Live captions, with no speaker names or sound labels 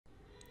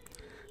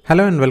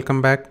Hello and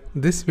welcome back.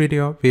 This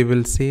video we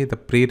will see the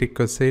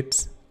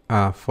prerequisites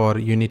for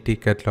Unity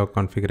catalog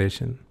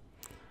configuration.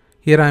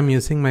 Here I am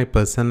using my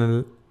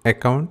personal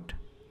account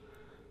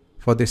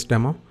for this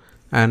demo,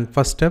 and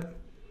first step,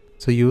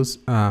 so use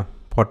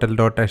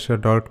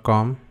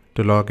portal.azure.com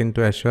to log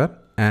into Azure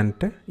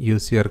and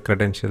use your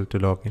credential to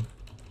log in.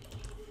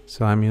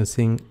 So I am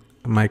using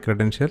my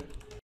credential.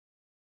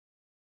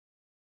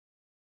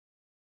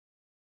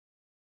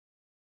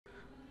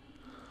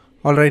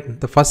 Alright,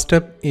 the first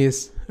step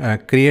is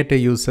create a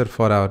user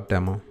for our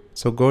demo.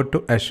 So go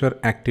to Azure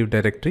Active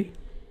Directory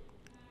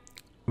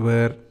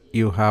where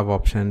you have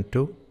option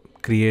to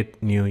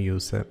create new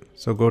user.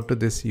 So go to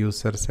this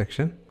user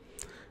section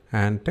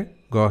and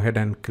go ahead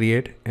and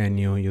create a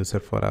new user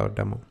for our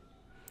demo.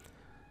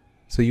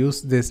 So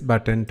use this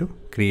button to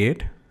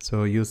create.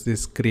 So use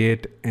this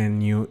create a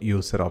new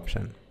user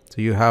option.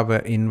 So you have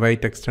an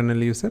invite external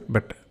user,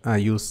 but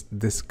use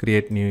this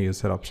create new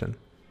user option.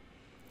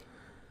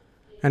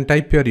 And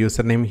type your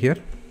username here.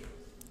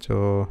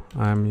 So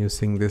I'm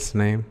using this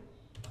name,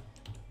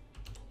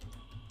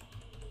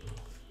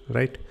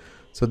 right?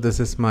 So this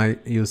is my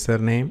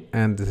username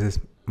and this is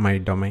my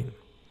domain.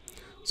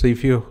 So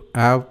if you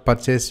have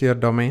purchased your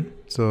domain,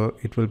 so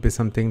it will be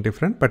something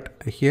different, but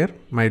here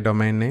my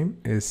domain name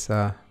is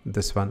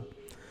this one.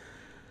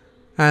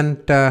 And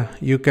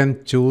you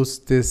can choose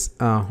this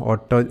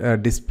auto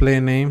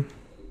display name.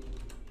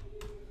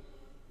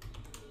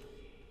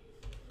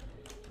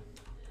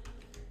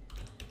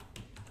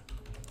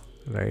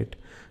 Right,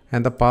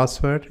 and the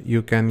password,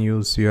 you can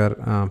use your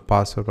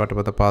password,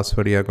 whatever the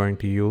password you are going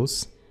to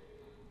use.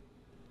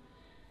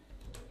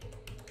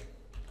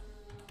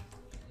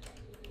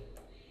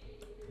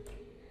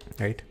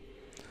 Right,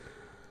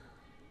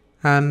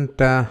 and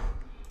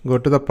go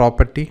to the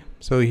property.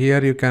 So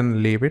here you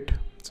can leave it.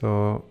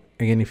 So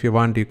again, if you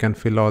want, you can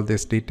fill all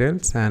these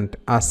details. And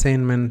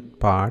assignment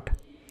part,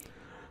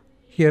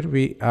 here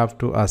we have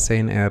to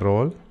assign a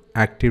role,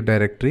 Active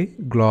Directory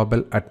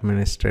Global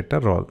Administrator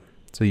role.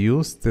 So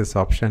use this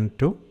option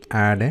to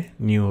add a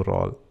new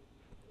role.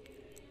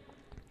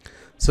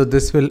 So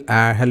this will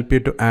help you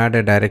to add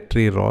a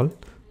directory role.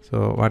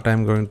 So what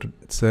I'm going to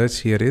search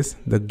here is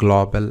the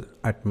global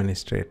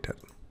administrator.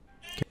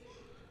 Okay.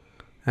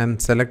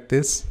 And select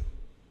this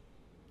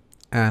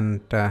and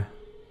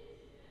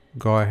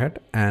go ahead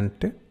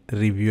and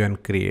review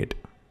and create.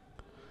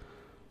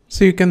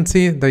 So you can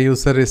see the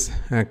user is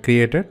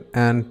created,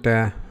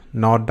 and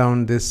note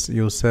down this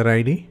user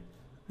ID.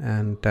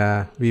 And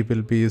we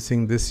will be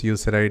using this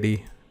user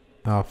ID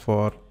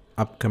for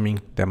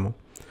upcoming demo.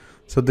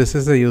 So this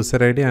is the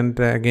user ID, and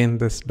again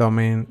this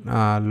domain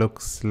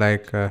looks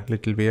like a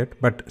little weird,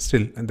 but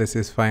still this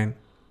is fine.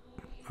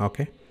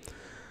 Okay,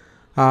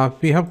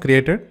 we have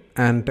created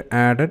and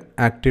added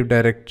Active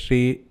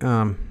Directory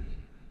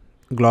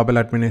Global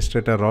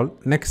Administrator role.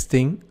 Next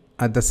thing,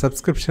 at the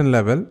subscription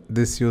level,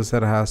 this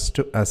user has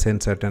to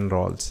assign certain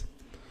roles.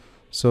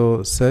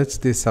 So search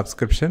the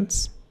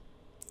subscriptions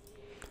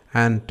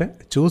and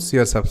choose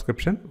your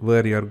subscription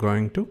where you are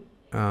going to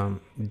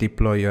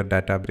deploy your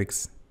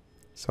Databricks.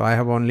 So I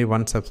have only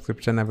one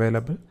subscription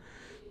available.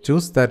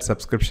 Choose that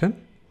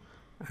subscription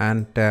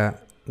and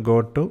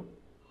go to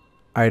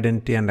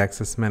Identity and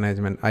Access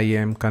Management,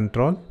 IAM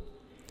control,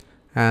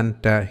 and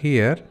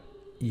here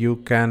you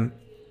can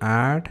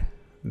add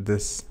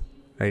this,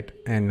 right,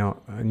 a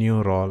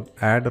new role,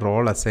 add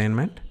role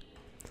assignment,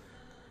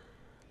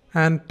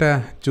 and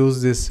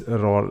choose this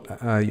role,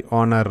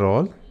 owner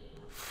role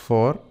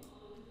for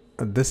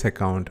this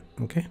account.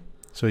 Okay,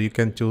 so you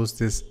can choose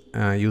this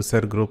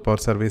user group or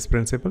service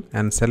principal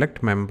and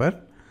select member,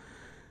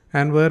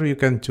 and where you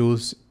can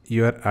choose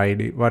your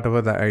ID,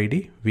 whatever the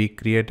ID we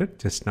created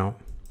just now,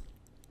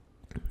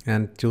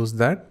 and choose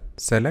that,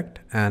 select,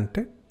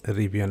 and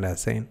review and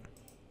assign.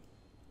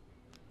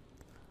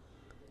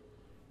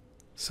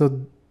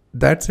 So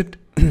that's it.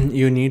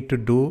 You need to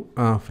do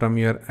from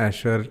your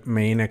Azure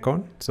main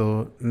account.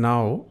 So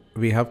now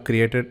we have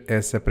created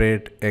a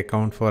separate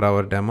account for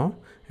our demo,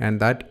 and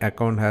that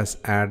account has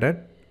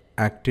added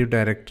Active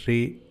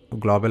Directory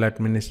Global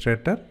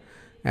Administrator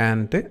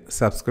and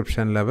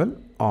subscription level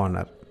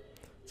owner.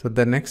 So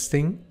the next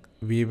thing,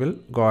 we will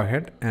go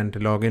ahead and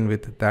log in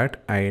with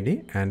that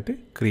ID and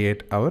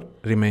create our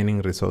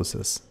remaining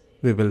resources.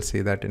 We will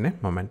see that in a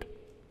moment.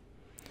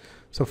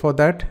 So for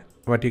that,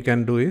 what you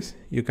can do is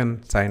you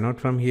can sign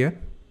out from here,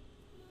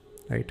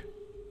 right,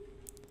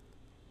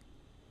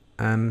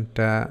 and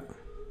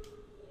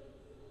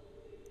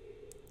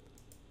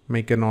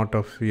make a note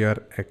of your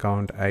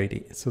account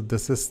ID. So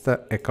this is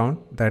the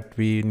account that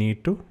we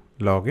need to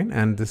log in,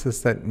 and this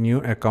is the new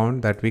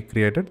account that we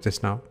created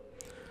just now.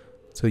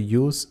 So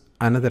use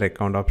another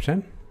account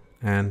option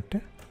and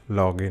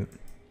log in.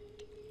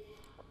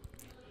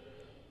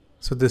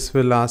 So this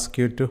will ask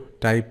you to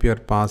type your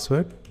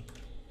password.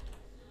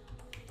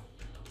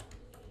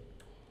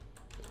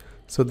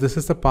 So this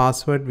is the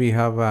password we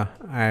have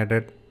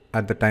added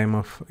at the time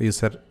of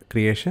user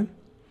creation,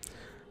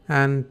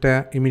 and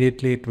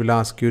immediately it will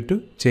ask you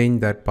to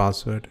change that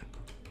password.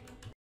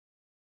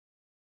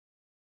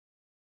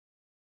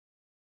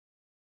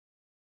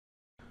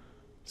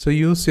 So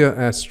use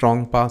your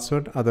strong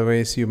password,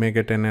 otherwise you may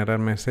get an error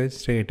message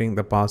stating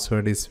the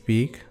password is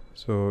weak.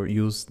 So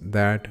use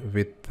that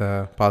with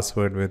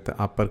password with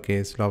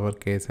uppercase,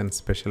 lowercase and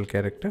special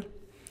character.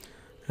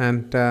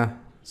 And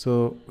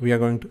so we are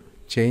going to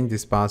change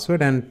this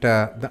password. And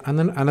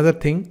another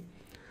thing,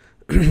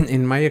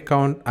 in my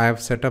account I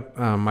have set up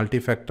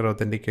multi-factor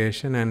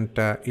authentication, and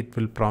it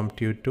will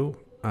prompt you to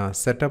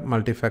set up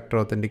multi-factor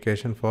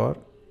authentication for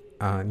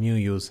new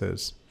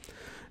users.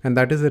 And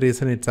that is the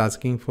reason it's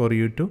asking for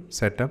you to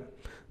set up.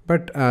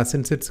 But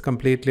since it's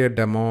completely a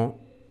demo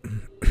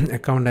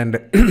account,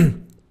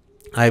 and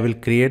I will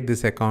create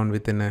this account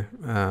within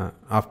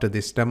after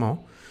this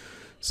demo,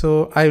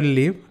 so I will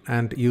leave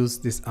and use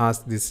this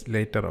ask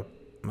later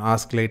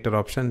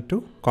option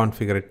to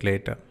configure it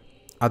later.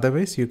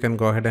 Otherwise you can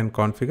go ahead and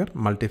configure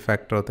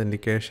multi-factor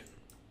authentication.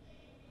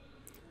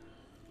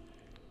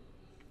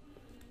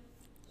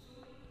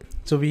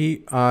 So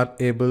we are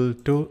able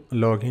to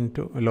log in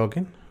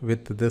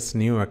with this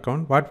new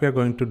account. What we are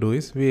going to do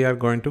is we are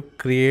going to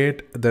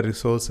create the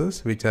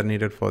resources which are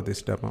needed for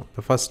this demo.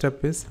 The first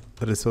step is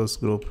resource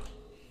group.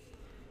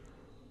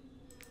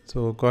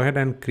 So go ahead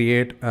and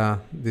create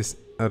this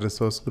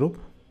resource group,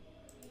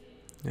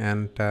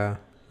 and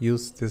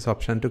use this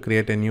option to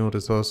create a new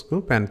resource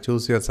group, and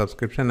choose your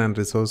subscription and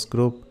resource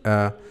group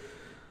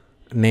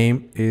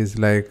name is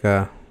like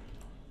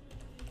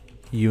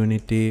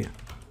Unity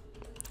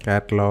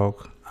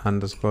Catalog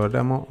 _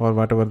 demo, or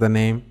whatever the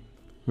name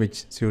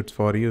which suits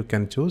for you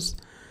can choose.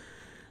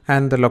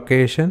 And the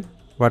location,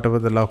 whatever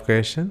the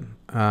location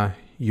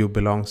you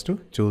belongs to,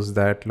 choose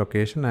that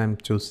location. I am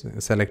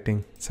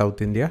selecting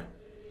South India.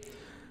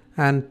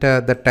 And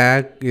the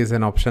tag is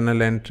an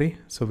optional entry,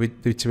 so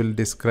which will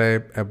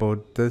describe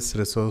about this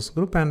resource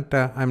group, and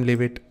I'm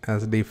leave it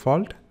as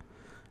default,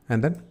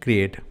 and then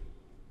create.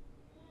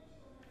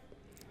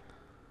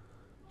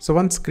 So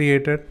once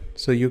created,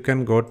 so you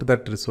can go to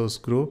that resource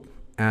group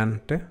and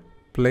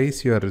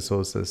place your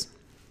resources.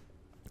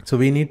 So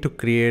we need to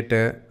create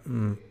a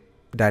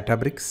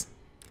Databricks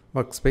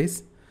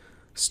workspace,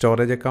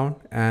 storage account,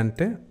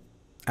 and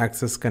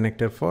access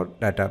connector for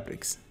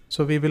Databricks.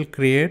 So we will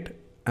create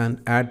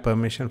and add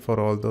permission for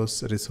all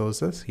those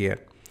resources here.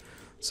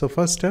 So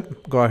first step,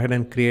 go ahead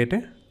and create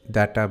a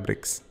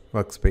Databricks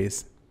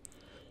workspace.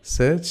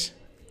 Search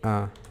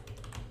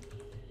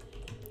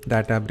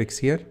Databricks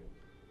here.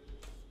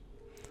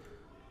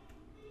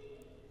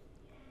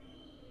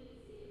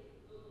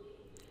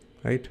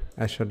 Right,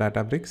 Azure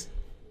Databricks,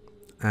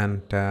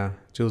 and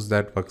choose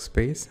that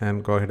workspace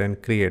and go ahead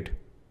and create.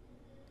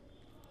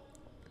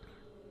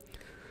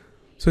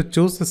 So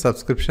choose the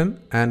subscription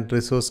and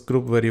resource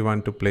group where you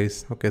want to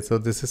place. Okay, so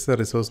this is the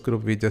resource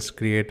group we just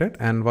created,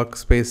 and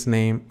workspace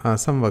name,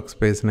 some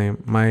workspace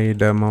name, my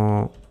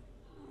demo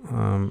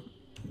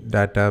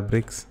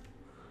Databricks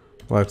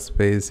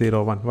workspace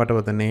 01,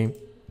 whatever the name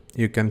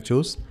you can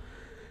choose.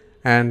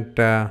 And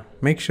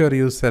make sure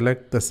you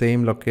select the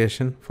same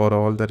location for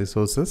all the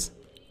resources.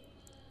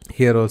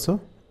 Here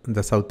also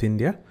the South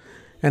India,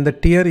 and the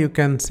tier you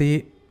can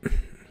see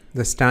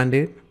the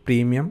standard,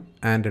 premium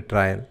and a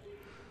trial.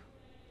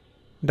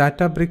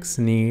 Databricks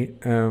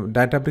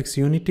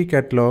Unity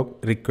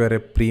Catalog require a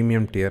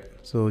premium tier,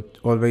 so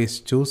always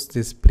choose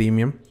this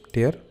premium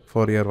tier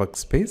for your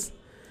workspace.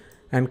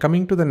 And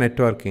coming to the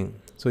networking,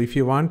 so if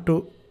you want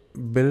to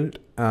build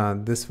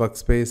this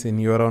workspace in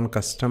your own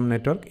custom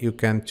network, you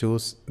can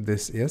choose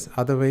this, yes,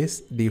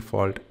 otherwise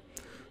default.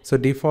 So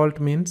default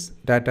means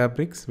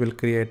Databricks will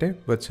create a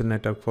virtual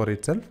network for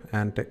itself,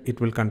 and it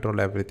will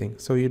control everything,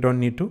 so you don't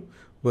need to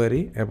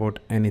worry about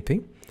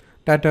anything.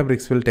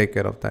 Databricks will take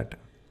care of that.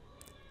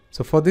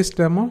 So for this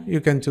demo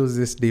you can choose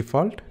this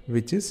default,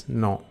 which is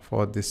no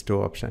for this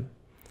two option.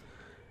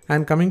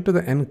 And coming to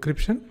the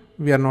encryption,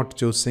 we are not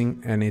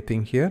choosing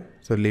anything here,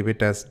 so leave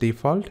it as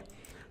default.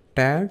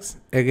 Tags,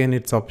 again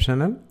it's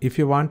optional. If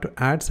you want to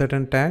add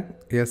certain tag,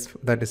 yes,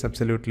 that is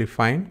absolutely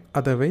fine,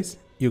 otherwise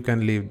you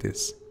can leave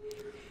this.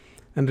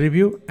 And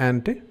review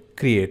and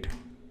create.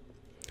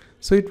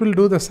 So it will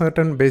do the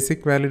certain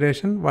basic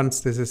validation.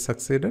 Once this is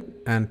succeeded,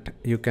 and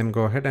you can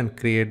go ahead and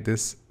create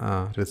this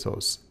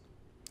resource.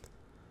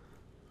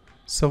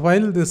 So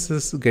while this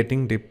is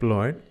getting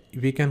deployed,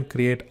 we can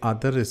create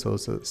other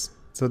resources.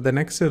 So the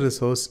next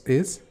resource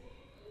is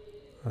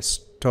a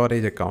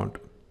storage account.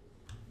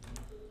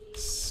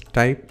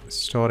 Type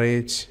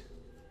storage,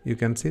 you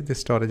can see the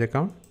storage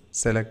account,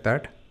 select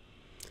that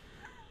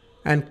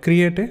and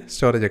create a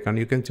storage account.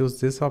 You can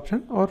choose this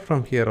option, or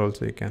from here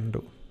also you can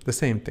do the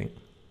same thing.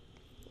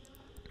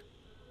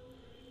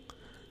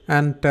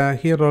 And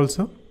here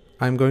also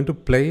I'm going to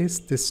place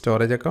this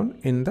storage account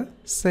in the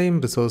same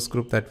resource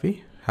group that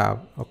we have.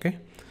 Okay,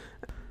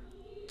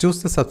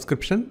 choose the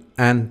subscription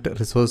and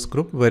resource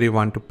group where you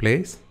want to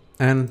place,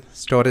 and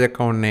storage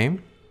account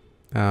name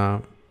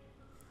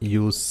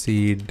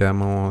UC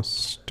demo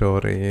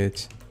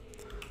storage,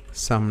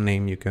 some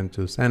name you can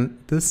choose, and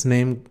this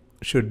name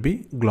should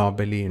be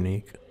globally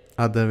unique,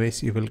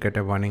 otherwise you will get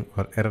a warning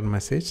or error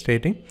message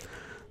stating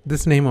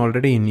this name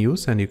already in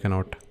use and you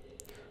cannot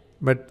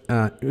but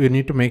you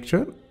need to make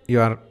sure you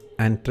are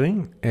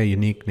entering a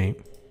unique name.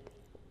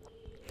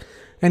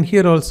 And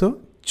here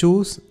also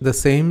choose the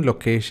same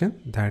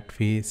location that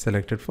we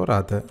selected for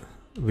other,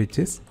 which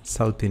is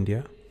South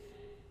India,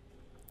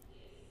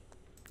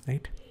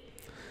 right?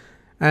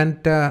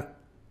 And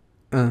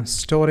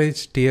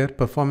storage tier,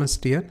 performance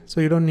tier,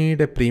 so you don't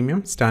need a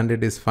premium,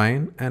 standard is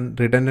fine. And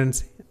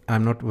redundancy,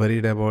 I'm not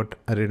worried about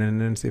a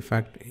redundancy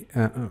fact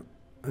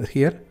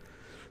here,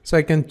 so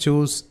I can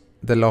choose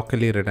the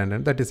locally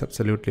redundant. That is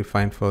absolutely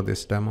fine for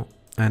this demo.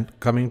 And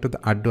coming to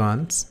the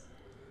advanced,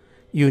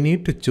 you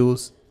need to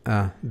choose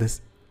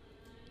this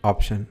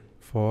option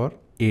for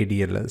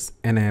ADLS,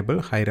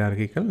 enable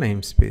hierarchical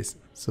namespace.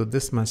 So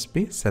this must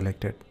be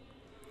selected.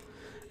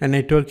 And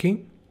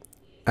networking,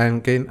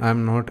 again,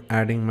 I'm not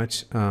adding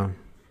much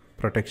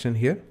protection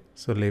here,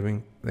 so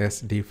leaving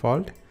as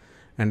default.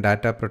 And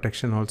data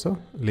protection also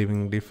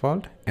leaving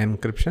default.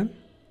 Encryption,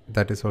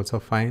 that is also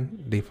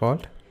fine,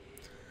 default.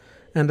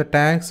 And the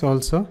tags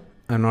also,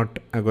 I'm not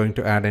going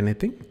to add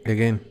anything.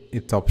 Again,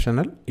 it's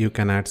optional, you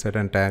can add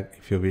certain tag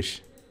if you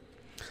wish.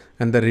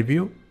 And the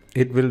review,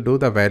 it will do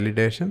the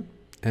validation,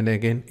 and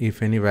again,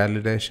 if any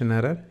validation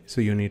error, so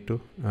you need to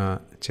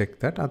check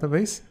that.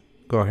 Otherwise,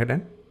 go ahead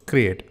and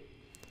create.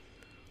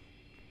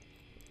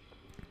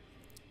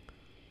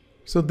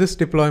 So this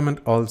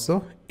deployment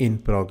also in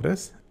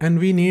progress, and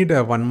we need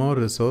one more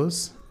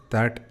resource,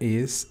 that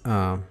is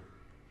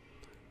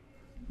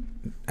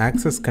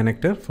access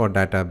connector for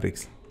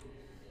Databricks.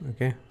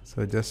 Okay,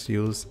 so just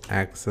use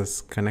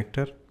access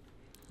connector.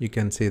 You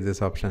can see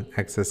this option,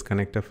 access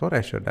connector for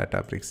Azure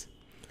Databricks.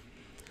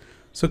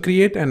 So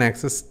create an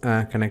access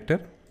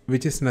connector,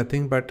 which is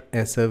nothing but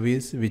a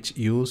service which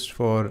used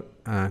for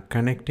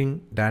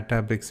connecting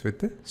Databricks with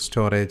the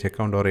storage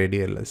account or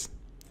ADLS.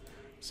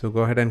 So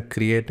go ahead and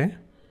create a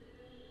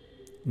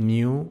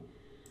new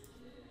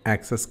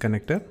access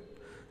connector,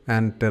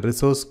 and the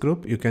resource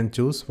group, you can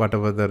choose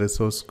whatever the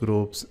resource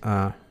groups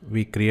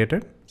we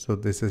created. So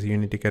this is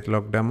Unity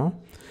Catalog demo,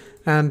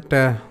 and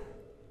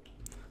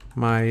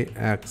my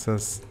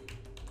access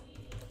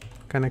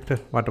connector,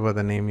 whatever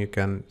the name you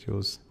can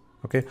choose.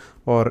 Okay,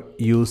 or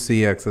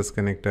UC access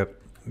connector,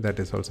 that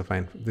is also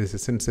fine. This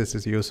is, since this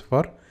is used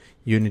for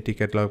Unity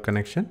Catalog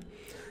connection.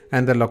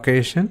 And the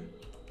location,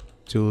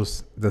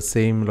 choose the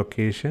same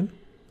location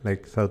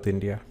like South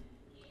India.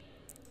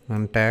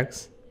 And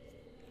tags,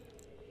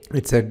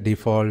 it's a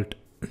default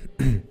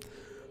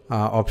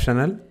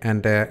optional,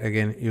 and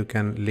again, you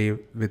can leave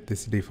with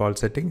this default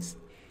settings.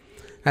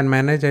 And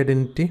manage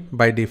identity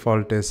by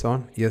default is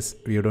on. Yes,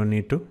 you don't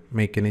need to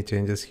make any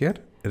changes here.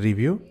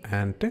 Review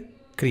and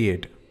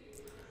create.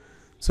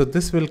 So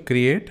this will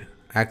create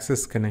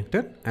access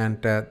connector,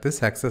 and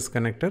this access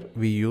connector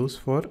we use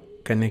for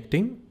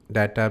connecting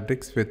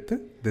Databricks with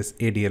this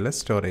ADLS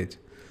storage.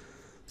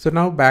 So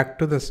now back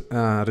to this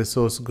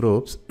resource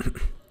groups.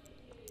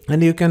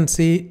 And you can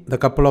see the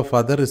couple of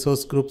other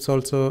resource groups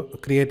also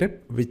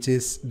created, which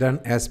is done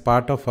as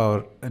part of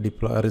our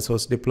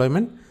resource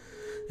deployment.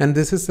 And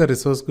this is the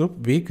resource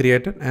group we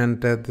created,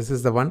 and this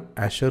is the one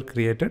Azure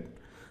created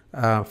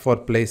for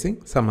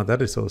placing some other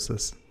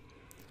resources.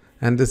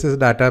 And this is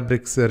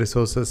Databricks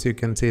resources you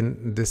can see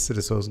in this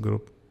resource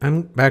group.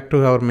 And back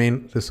to our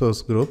main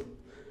resource group,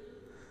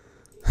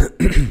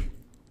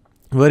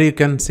 where you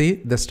can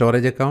see the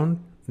storage account,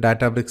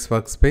 Databricks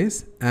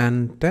workspace,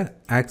 and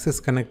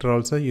access connector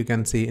also you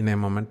can see in a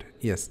moment.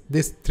 Yes,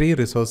 these three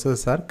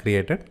resources are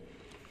created.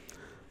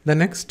 The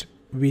next,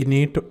 we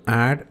need to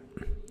add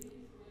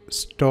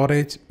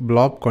storage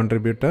blob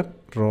contributor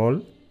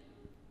role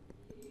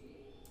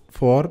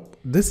for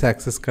this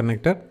access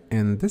connector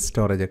in this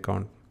storage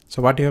account.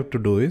 So what you have to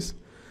do is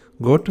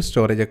go to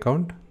storage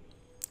account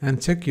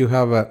and check you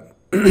have a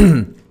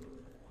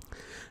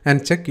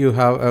and check you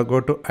have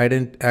go to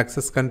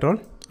access control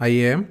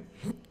IAM,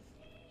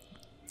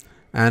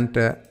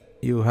 and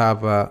you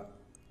have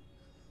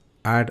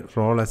add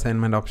role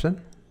assignment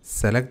option.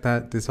 Select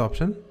this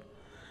option,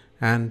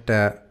 and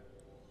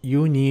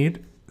you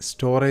need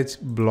storage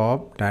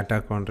blob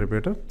data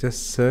contributor.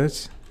 Just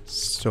search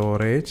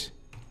storage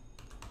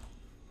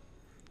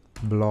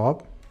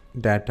blob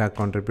data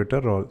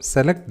contributor role.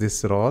 Select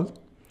this role.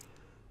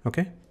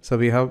 Okay, so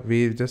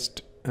we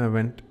just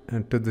went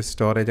to the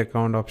storage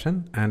account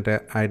option, and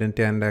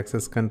identity and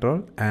access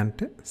control,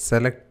 and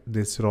select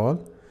this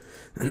role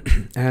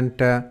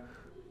and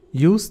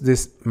use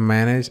this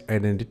manage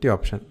identity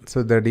option.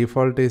 So the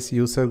default is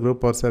user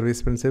group or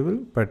service principal,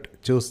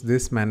 but choose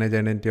this manage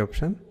identity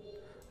option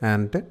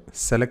and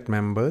select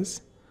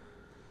members.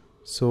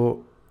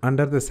 So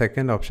under the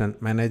second option,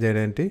 manage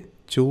identity,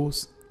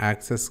 choose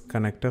access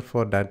connector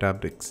for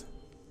Databricks,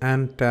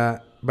 and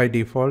by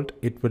default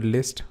it will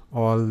list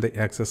all the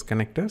access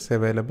connectors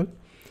available,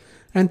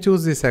 and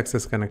choose this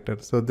access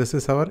connector. So this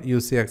is our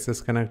UC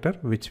access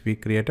connector which we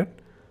created.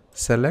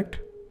 Select,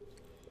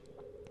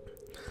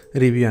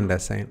 review and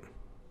assign.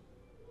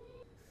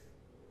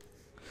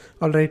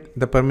 Alright,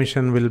 the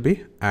permission will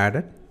be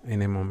added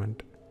in a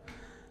moment.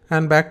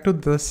 And back to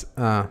this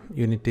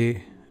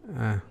Unity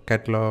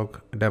Catalog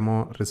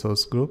demo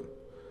resource group.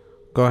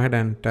 go ahead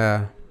and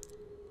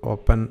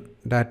open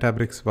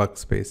Databricks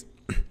workspace.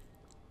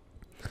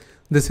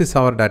 This is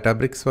our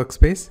Databricks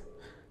workspace,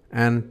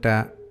 and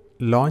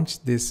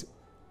launch this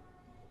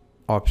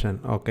option.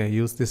 Okay,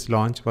 use this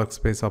launch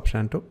workspace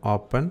option to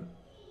open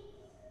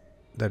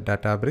the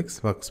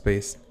Databricks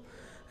workspace.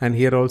 And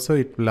here also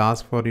it will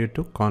ask for you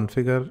to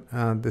configure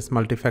this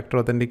multi-factor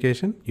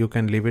authentication. You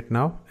can leave it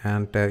now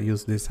and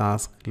use this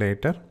ask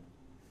later.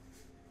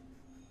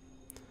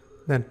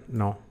 Then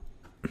no.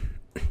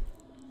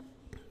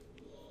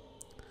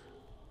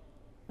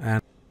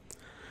 And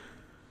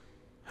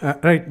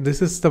right,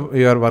 this is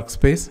your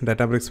workspace,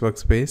 Databricks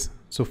workspace.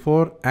 So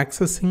for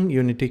accessing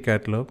Unity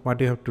Catalog, what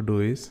you have to do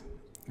is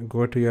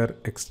go to your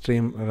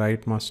extreme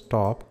rightmost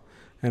top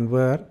and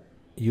where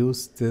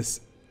use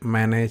this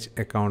manage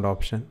account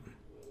option.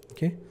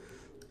 Okay,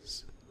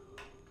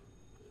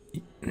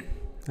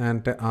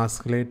 and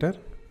ask later,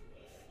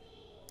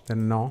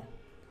 then no.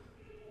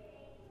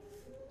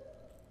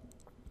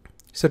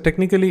 So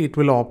technically it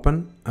will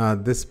open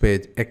this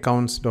page,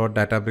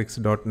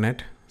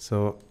 accounts.databricks.net.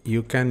 So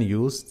you can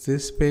use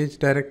this page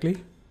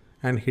directly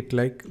and hit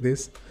like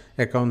this,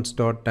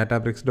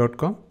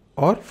 accounts.databricks.com,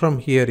 or from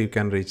here you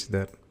can reach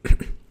there.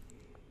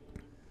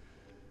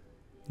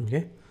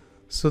 Okay,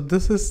 so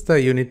this is the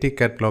Unity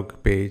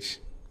Catalog page,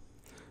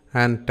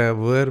 and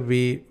where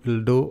we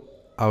will do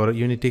our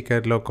Unity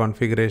Catalog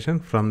configuration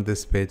from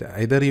this page.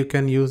 Either you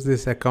can use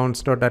this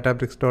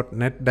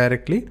accounts.databricks.net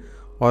directly,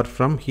 or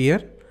from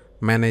here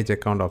manage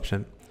account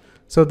option.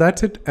 So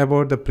that's it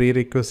about the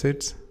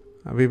prerequisites.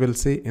 We will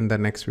see in the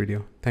next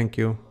video. Thank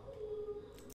you.